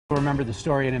Remember the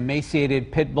story, an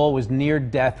emaciated pit bull was near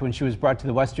death when she was brought to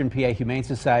the Western PA Humane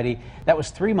Society. That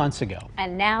was 3 months ago.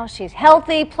 And now she's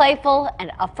healthy, playful,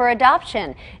 and up for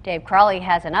adoption. Dave Crawley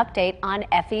has an update on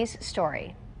Effie's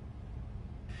story.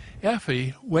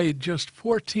 Effie weighed just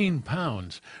 14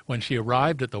 pounds when she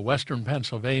arrived at the Western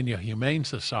Pennsylvania Humane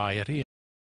Society on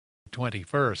the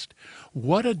 21st.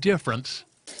 What a difference!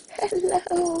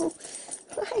 Hello.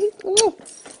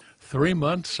 3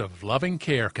 months of loving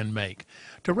care can make.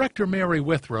 Director Mary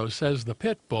Withrow says the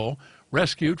pit bull,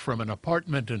 rescued from an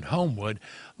apartment in Homewood,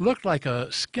 looked like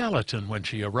a skeleton when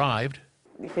she arrived.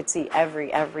 You could see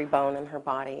every bone in her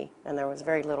body, and there was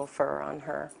very little fur on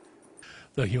her.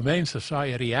 The Humane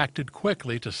Society acted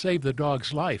quickly to save the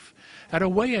dog's life. At a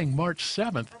weighing March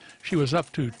 7th, she was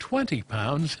up to 20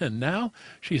 pounds, and now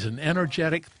she's an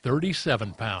energetic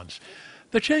 37 pounds.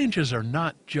 The changes are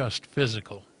not just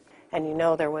physical. And you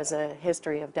know there was a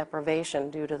history of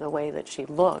deprivation due to the way that she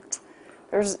looked.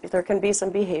 There can be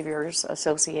some behaviors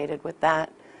associated with that.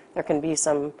 There can be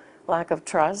some lack of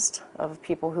trust of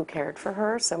people who cared for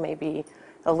her, so maybe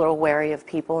a little wary of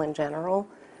people in general.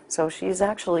 So she's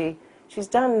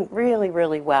done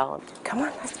really well. Come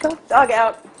on, let's go. Dog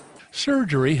out.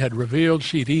 Surgery had revealed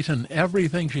she'd eaten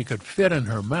everything she could fit in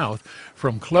her mouth,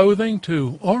 from clothing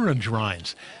to orange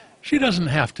rinds. She doesn't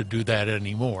have to do that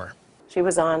anymore. She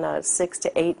was on 6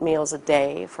 to 8 meals a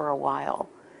day for a while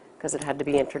because it had to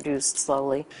be introduced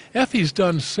slowly. Effie's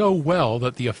done so well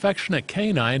that the affectionate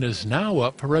canine is now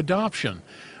up for adoption,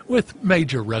 with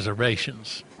major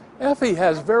reservations. Effie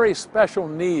has very special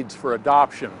needs for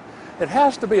adoption. It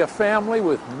has to be a family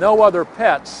with no other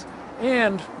pets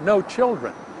and no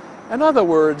children. In other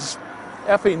words,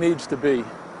 Effie needs to be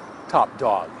top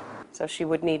dog. So she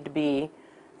would need to be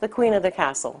the queen of the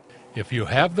castle. If you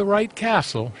have the right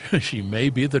castle, she may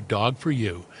be the dog for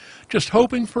you. Just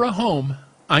hoping for a home,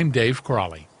 I'm Dave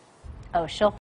Crawley. Oh, she'll